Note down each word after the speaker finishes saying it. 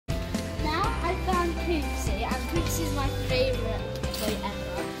my favourite toy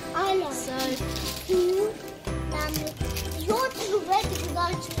ever. I know. So, your turn red because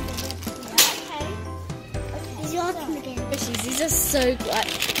I choose the red. okay. It's your turn again. Fishies, these are so good.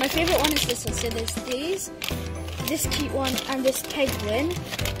 My favourite one is this one. So there's these, this cute one, and this penguin.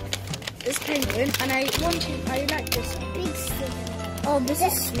 And I like this one. Big stick. Oh, this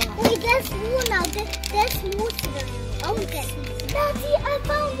is small. Wait, there's more now. There's more to them. I will get Natty, I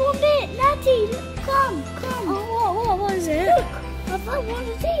found one bit. Natty, look, come. Oh, what is it? Look, I found one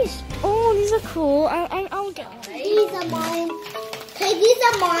of these. Oh, these are cool. I'll get one. These are mine. Okay, these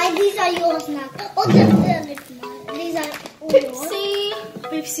are mine. These are yours now. Oh, these are all yours.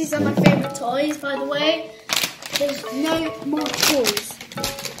 Poopsies are my favourite toys, by the way. There's no more toys.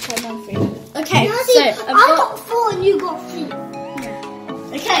 Okay, Natty, so I got 4 and you got 3.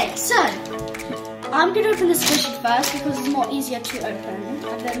 Okay, so I'm going to open this squishy first because it's more easier to open,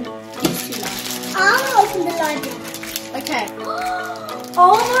 and then these two last. I'll open the library. Okay.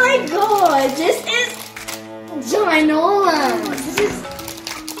 Oh my god, this is ginormous. This is.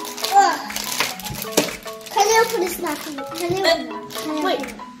 Can you open this, Natty? Can you open it? Wait.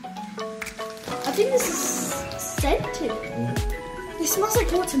 I think this is scented. It smells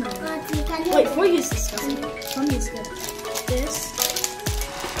like watermelon. Natty, can you Wait, open before you use this stuff, let me use this.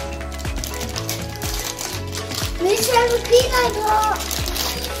 This is a peanut bar.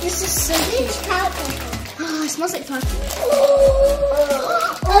 This is so cute. Oh, it smells like perfume.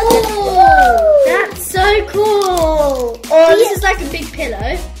 Oh, That's so cool. Oh, this is like a big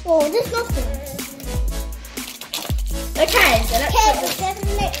pillow. oh, there's nothing. Okay, so let's Okay, put this. there's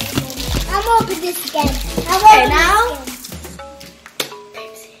the next one. I'm open this again. Okay, now.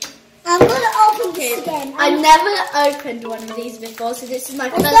 I'm gonna open this again. I never opened one of these before, so this is my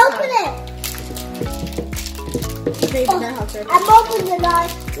first Let's open time. it. I don't even know how to open it. I'm opening the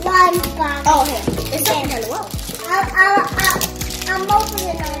lime bag. Oh, here. It's open really well. I'm opening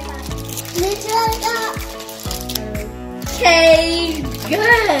the lime bag. Literally, Okay,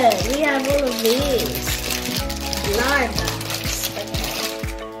 good. We have all of these. Lime bags. Okay.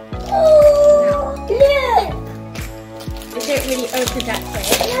 oh, look. We don't really open that quick.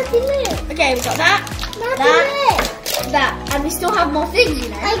 Natty, look. Okay, we got that. Natty, That. look. That. And we still have more things, you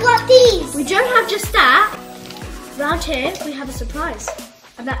know. I got these. We don't have just that. Round here, we have a surprise.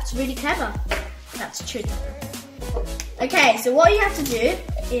 And that's really clever. That's true. Okay, so what you have to do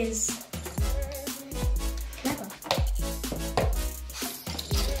is... Clever.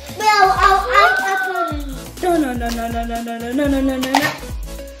 Well, I'll No.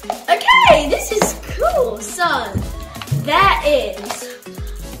 Okay, this is cool. So, there is...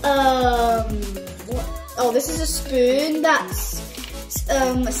 what? Oh, this is a spoon. That's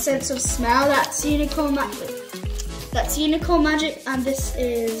a sense of smell. That's unicorn magic. That's unicorn magic, and this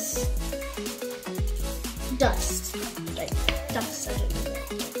is dust. Like dust, I don't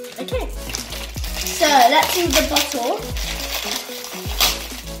know. Okay. So let's do the bottle.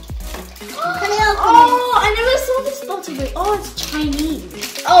 Can I open Oh, I never saw this bottle before. Oh, it's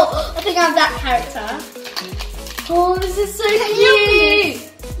Chinese. Oh, I think I have that character. Oh, this is so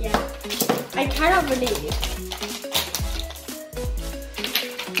cute. Yeah. I cannot believe.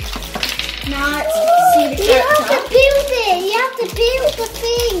 Now let's see the You have character. to build it. You have to build the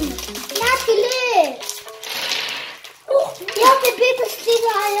thing. Natty, look. You have to build the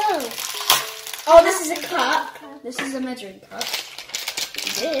Still.io. Oh, this is a cup. This is a measuring cup.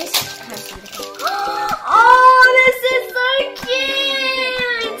 This has to be. Oh, this is so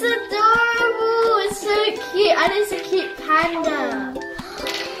cute. It's adorable. It's so cute. And it's a cute panda.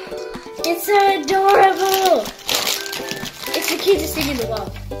 It's so adorable. It's the cutest thing in the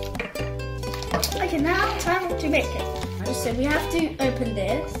world. Okay, now time to make it. So we have to open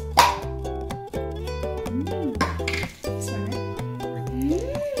this. Smell it.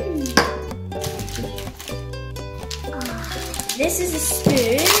 This is a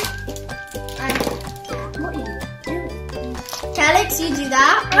spoon. And what are you doing? Alex, you do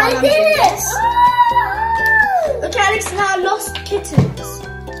that. I did it. Okay, Alex, now lost kittens.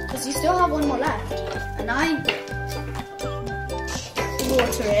 Because you still have one more left. And I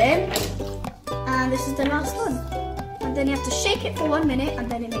water in. And this is the last one. And then you have to shake it for 1 minute and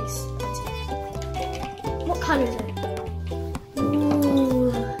then it makes What colour is it? Ooh,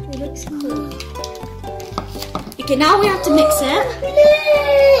 it looks cool. Okay, now we have to mix it.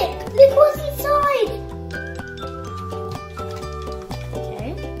 Look! Look what's inside!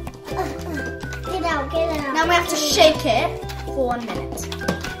 Okay. Get out. Now we have to shake it for 1 minute.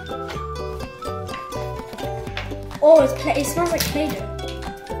 Oh, it smells like Play-Doh.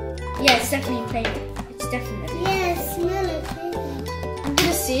 Yeah, it's definitely Play-Doh. It's definitely. Yes, smell it. I'm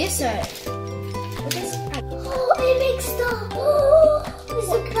gonna see it, so. What is it? Oh, it makes stuff. Oh, there's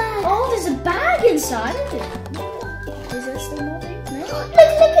a bag. Oh, there's a bag inside of it. Is there still more things? No? Look.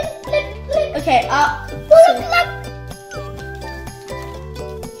 Okay, Look.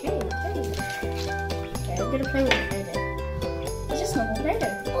 Okay, I'm gonna play with the Play-Doh. It's just normal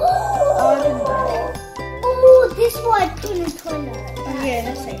Play-Doh. Oh, this one I put in the toilet. Oh yeah,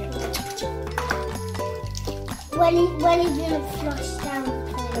 let's see. When he's gonna flush down the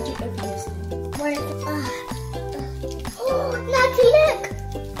I'll toilet. just open this. Oh, Naty, look.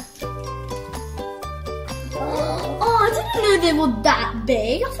 Oh, I didn't know they were that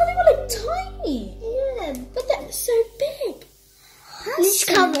big. I thought they were like tiny. Yeah. But they're so big. Which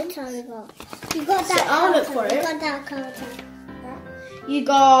cover time got? You got that. So I'll look for it. You got that cover time. You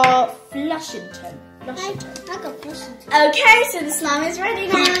got Flushington. I got Flushington. Okay, so the slime is ready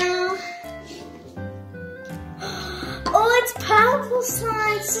now. Oh, it's purple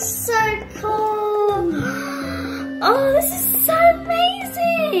slime. This is so cool. Oh, this is so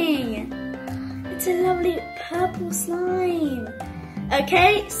amazing. It's a lovely purple slime.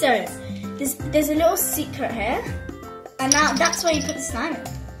 Okay, so there's a little secret here. And now that's where you put the slime in.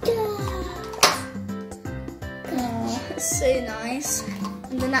 Oh, it's so nice.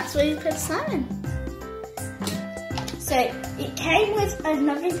 And then that's where you put the slime in. So it came with a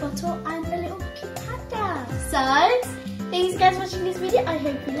lovely bottle and a little cute panda. So thanks guys for watching this video. I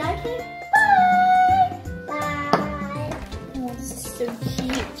hope you like it. Bye. Bye. Oh, this is so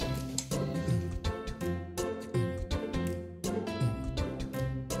cute.